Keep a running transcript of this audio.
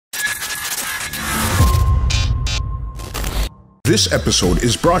This episode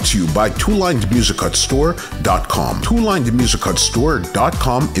is brought to you by twolinedmusicutstore.com.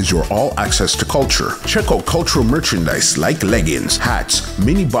 Twolinedmusicutstore.com is your all-access to culture. Check out cultural merchandise like leggings, hats,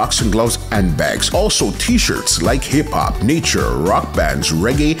 mini boxing gloves, and bags. Also t-shirts like hip-hop, nature, rock bands,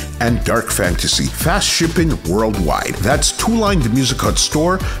 reggae, and dark fantasy. Fast shipping worldwide. That's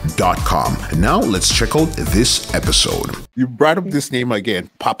twolinedmusicutstore.com. And now let's check out this episode. You brought up this name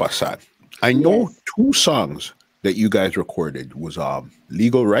again, Papa San. I know two songs that you guys recorded was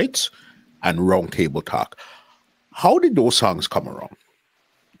Legal Rights and Round Table Talk. How did those songs come around?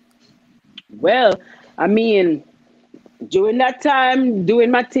 Well, I mean, during that time, doing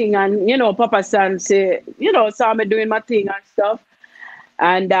my thing, and Papa San say, saw me doing my thing and stuff.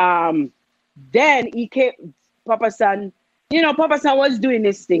 And then he came, Papa San, Papa San was doing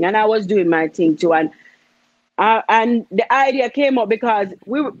this thing, and I was doing my thing too. And the idea came up because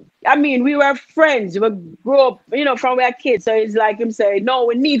we were friends. We grew up, from we were kids. So it's like him saying, no,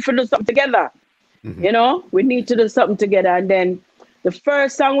 we need to do something together. Mm-hmm. We need to do something together. And then the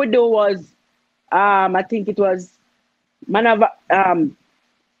first song we do was, I think it was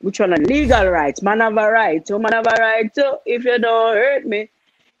which one? Legal Rights. Man have a right to, if you don't hurt me.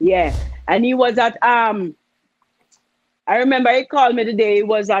 Yeah. And he was at, I remember he called me the day he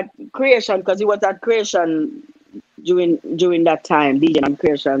was at Creation, because he was at Creation during that time, DJ and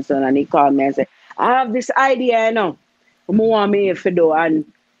Creation son, and he called me and said, I have this idea, want me if you do.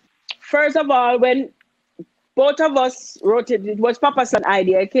 And first of all, when both of us wrote it, it was Papa's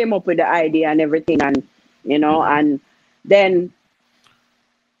idea. He came up with the idea and everything, and and then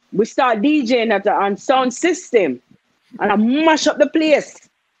we start DJing on sound system, and I mash up the place.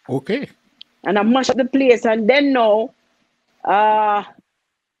 Okay. And I mash up the place, and then now,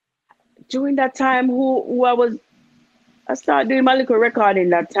 during that time, I started doing my little recording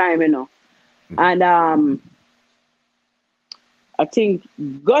that time, and I think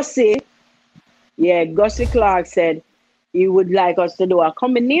Gussie Clark said he would like us to do a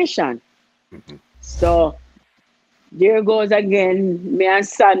combination. Mm-hmm. So there goes again, me and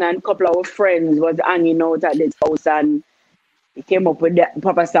Son and a couple of our friends was hanging out at this house, and he came up with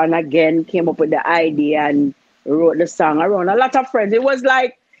Papa San again, came up with the idea and wrote the song around a lot of friends. It was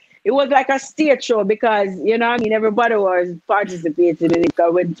like a stage show, because everybody was participating in it.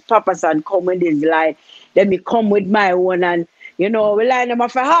 Because when Papa San come with his line, then me come with my one, and we line them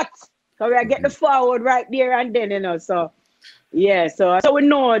off a hot. So we get the forward right there and then, so yeah, so we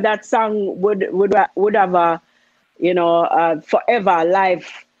know that song would have a forever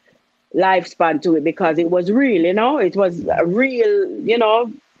lifespan to it, because it was real, it was a real,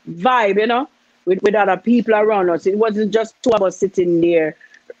 vibe, with other people around us. It wasn't just two of us sitting there,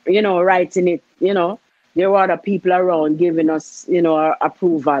 writing it, there were other people around giving us,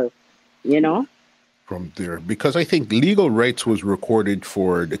 approval, From there, because I think Legal Rights was recorded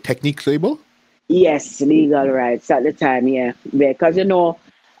for the Techniques label? Yes, Legal Rights at the time, yeah. Because,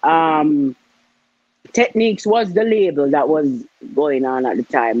 Techniques was the label that was going on at the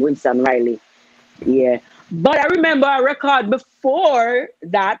time, Winston Riley. Yeah. But I remember a record before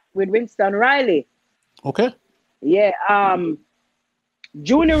that with Winston Riley. Okay. Yeah.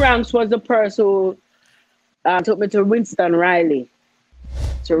 Junior Ranks was the person who took me to Winston Riley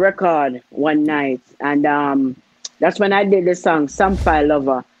to record one night. And that's when I did the song Samphire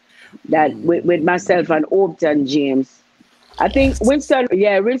Lover, that with myself and Upton James. I think Winston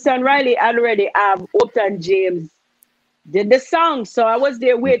Riley already have Upton James did the song. So I was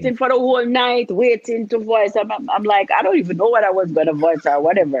there waiting for the whole night, waiting to voice. I'm like, I don't even know what I was going to voice or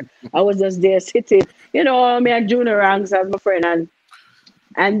whatever. I was just there sitting, me and Junior Ranks as my friend.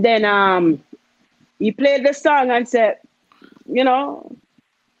 And then he played the song and said,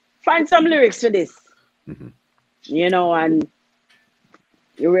 find some lyrics for this. Mm-hmm. And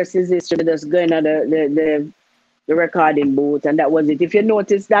the rest is history. Just going to the recording booth, and that was it. If you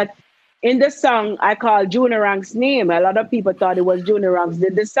notice that in the song, I called Junior Rank's name. A lot of people thought it was Junior Ranks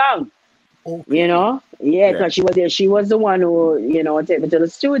did the song. Okay. Because she was there. She was the one who, take me to the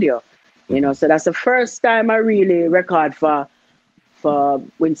studio. So that's the first time I really record for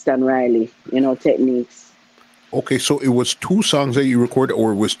Winston Riley, Techniques. Okay, so it was two songs that you recorded,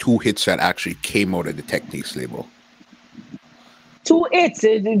 or it was two hits that actually came out of the Techniques label? Two hits.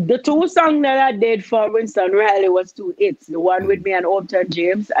 The two songs that I did for Winston Riley was two hits. The one with me and Upton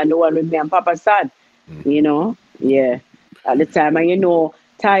James, and the one with me and Papa San. Yeah. At the time, and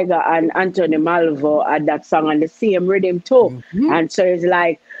Tiger and Anthony Malvo had that song on the same rhythm too. Mm-hmm. And so it's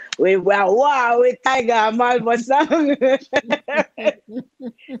like, we were wow with Tiger and Malvo song.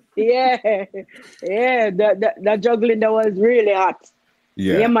 yeah. The juggling that was really hot.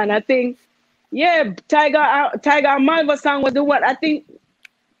 Yeah, man. I think Yeah, Tiger and Malva song was the one. I think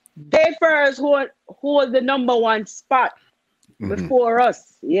they first hold the number one spot before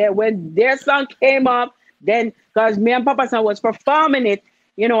us. Yeah, when their song came up, then because me and Papa San was performing it,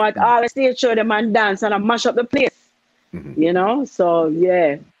 you know, at all the stage show, them and dance and I mash up the place. You know, so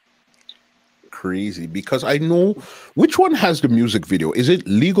yeah. Crazy, because I know which one has the music video. Is it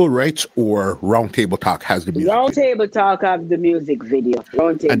Legal Rights or Roundtable Talk has the music video? Roundtable Talk have the music video.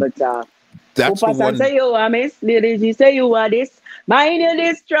 Roundtable Talk. That's Papa the one. Say you are miss, Lady G say you are this. Mind you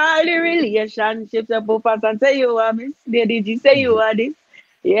destroy the relationships. Papa say you are miss, Lady G say you are this.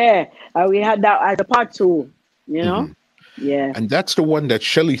 Yeah, we had that as a part 2. You know. Yeah. And that's the one that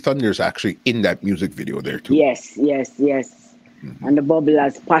Shelly Thunder's actually in that music video there too. Yes. And the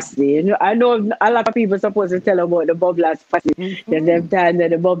Bubblers Posse. You know, I know a lot of people supposed to tell about the Bubblers Posse. There's them time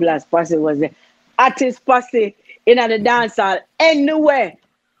that the Bubblers Posse was the artist posse in the dance hall anywhere.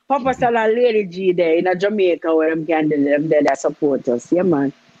 Papa San and Lady G there in Jamaica where them can do them there that support us. Yeah,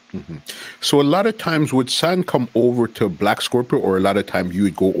 man. So a lot of times would San come over to Black Scorpio, or a lot of times you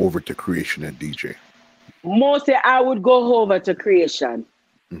would go over to Creation and DJ? Mostly I would go over to Creation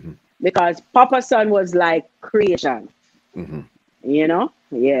because Papa San was like Creation. You know?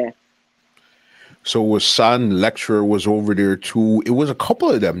 Yeah. So was San Lecturer was over there too? It was a couple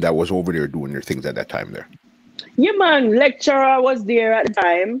of them that was over there doing their things at that time there. Yeah, man. Lecturer was there at the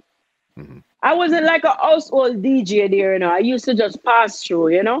time. I wasn't like a household DJ there, you know. I used to just pass through,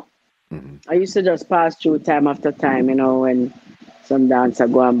 you know. I used to just pass through time after time, you know, when some dancer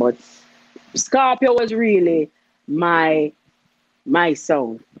go on. But Scorpio was really my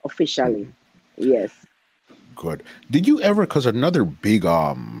sound officially. Yes. Good. Did you ever, because another big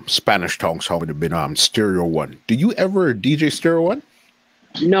Spanish tongue song would have been Stereo One. Did you ever DJ Stereo One?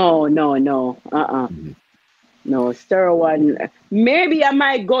 No. No, Stereo One. Maybe I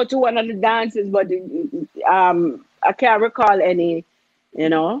might go to one of the dances, but I can't recall any, you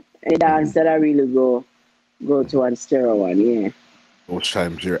know, any dance that I really go to on Stereo One. Yeah. Those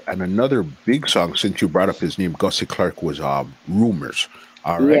times there. And another big song, since you brought up his name, Gussie Clark, was Rumors.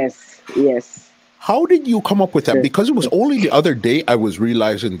 All right. Yes. How did you come up with that? Because it was only the other day I was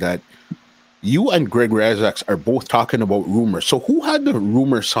realizing that you and Greg Razak are both talking about Rumors. So who had the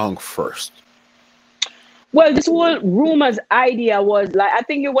Rumor song first? Well, this whole Rumors idea was like, I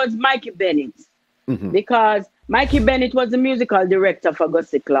think it was Mikey Bennett. Because Mikey Bennett was the musical director for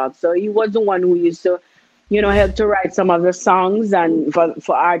Gussie Clark. So he was the one who used to, you know, help to write some of the songs and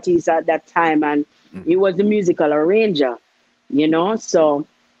for artists at that time. And he was the musical arranger, you know. So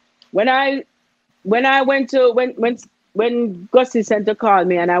when Gussie sent to call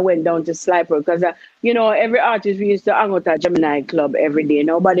me and I went down to Sliper, because you know, every artist we used to hang out at Gemini Club every day.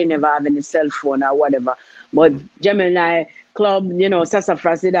 Nobody never have any cell phone or whatever. But Gemini Club, you know,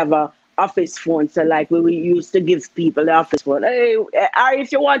 Sassafras did have a office phone. So like we used to give people the office phone. Hey,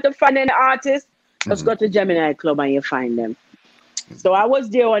 if you want to find an artist, just go to Gemini Club and you find them. So I was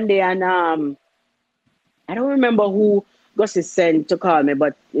there one day and I don't remember who Gussie sent to call me,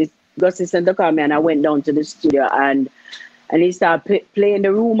 but Gussie sent to call me and I went down to the studio and he started playing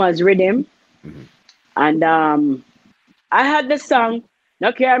the Rumors rhythm. And I had the song,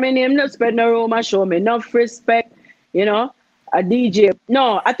 no care me name, no spread no rumor, show me enough respect, you know, a DJ.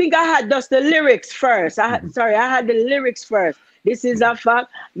 No, I think I had just the lyrics first. I had the lyrics first. This is a fact,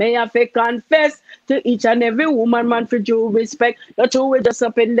 may I confess to each and every woman, man, for due respect. The two will just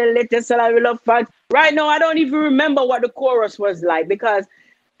up in the latest and I will love fact. Right now, I don't even remember what the chorus was like because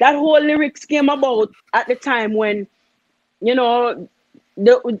that whole lyrics came about at the time when, you know,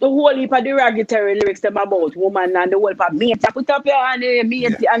 the whole heap of derogatory lyrics them about woman and the whole part, me put up your hand, me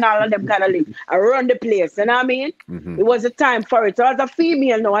and all of them kind of lyrics around the place, you know what I mean? It was a time for it. So as a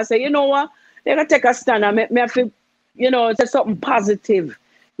female now, I say, you know what, they're gonna take a stand and make me feel, you know, say something positive,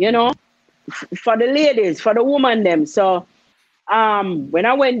 you know, for the ladies, for the woman them. So when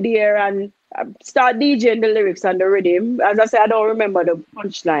I went there and I start DJing the lyrics and the rhythm, as I said, I don't remember the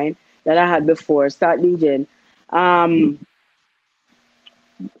punchline that I had before, start DJing.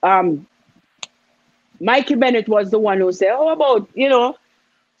 Mikey Bennett was the one who said, how about, you know,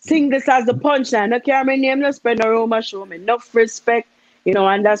 sing this as the punchline. I can't my name, no spend no rumor, show me enough respect, you know,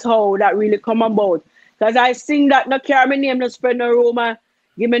 and that's how that really come about. Because I sing that, no care my name, no spread no rumor,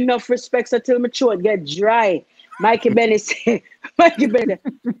 give me enough respect so till my throat get dry. Mikey Bennett say, Mikey Bennett,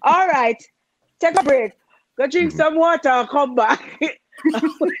 all right, take a break, go drink some water and come back.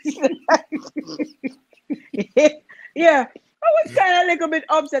 Yeah. I was kind of a little bit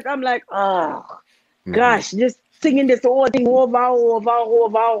upset. I'm like, oh, gosh, just singing this whole thing over and over and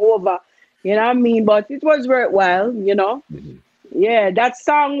over and over. You know what I mean? But it was worthwhile, you know? Yeah, that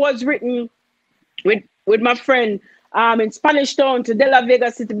song was written with my friend in Spanish Town to De La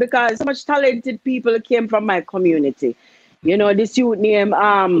Vega City because so much talented people came from my community. You know, this youth name,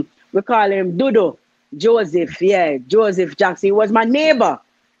 we call him Dudo, Joseph, Joseph Jackson. He was my neighbor.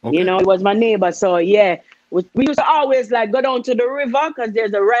 Okay. You know, he was my neighbor. So yeah, we used to always like go down to the river because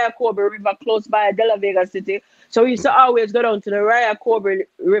there's a Raya Cobra River close by De La Vega City. So we used to always go down to the Raya Cobra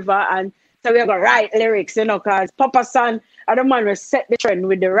River and so we have to write lyrics, you know, because Papa San, I don't mind, set the trend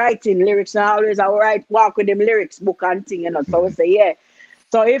with the writing lyrics. And I always walk with them lyrics book and thing, you know. So we say, yeah.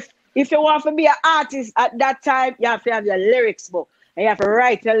 So if you want to be an artist at that time, you have to have your lyrics book. And you have to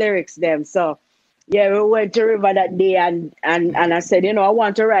write your lyrics them. So yeah, we went to River that day and I said, you know, I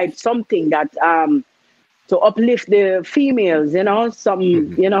want to write something that to uplift the females, you know,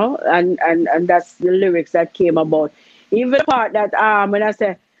 you know, and that's the lyrics that came about. Even the part that when I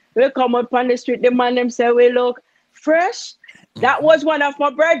said, we come up on the street, the man them say, we look fresh. That was one of my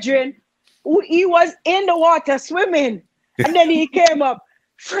brethren. He was in the water swimming. And then he came up,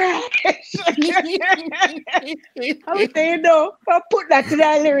 fresh. How would they know? I put that to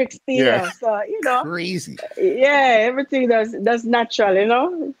that lyrics thing. Yeah. So, you know. Crazy. Yeah, everything that's natural, you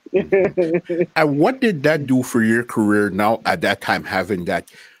know. And what did that do for your career now at that time, having that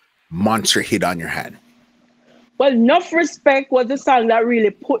monster hit on your hand? Well, Nuff Respect was the song that really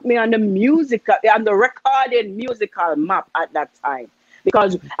put me on the recording musical map at that time.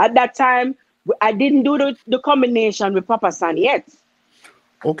 Because at that time, I didn't do the combination with Papa San yet.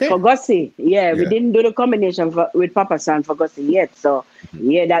 Okay. For Gussie. Yeah, we didn't do the combination with Papa San for Gussie yet. So,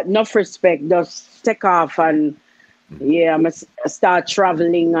 yeah, that Nuff Respect does take off and, yeah, I start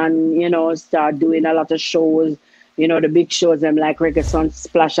traveling and, you know, start doing a lot of shows. You know, the big shows, them like Reggae Sun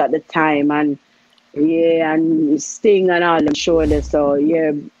Splash at the time and, yeah, and Sting and all them show this. So,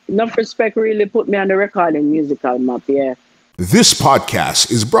 yeah, Nuff Respect really put me on the recording musical map, yeah. This podcast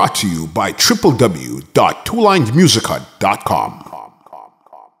is brought to you by www.twolinedmusichut.com.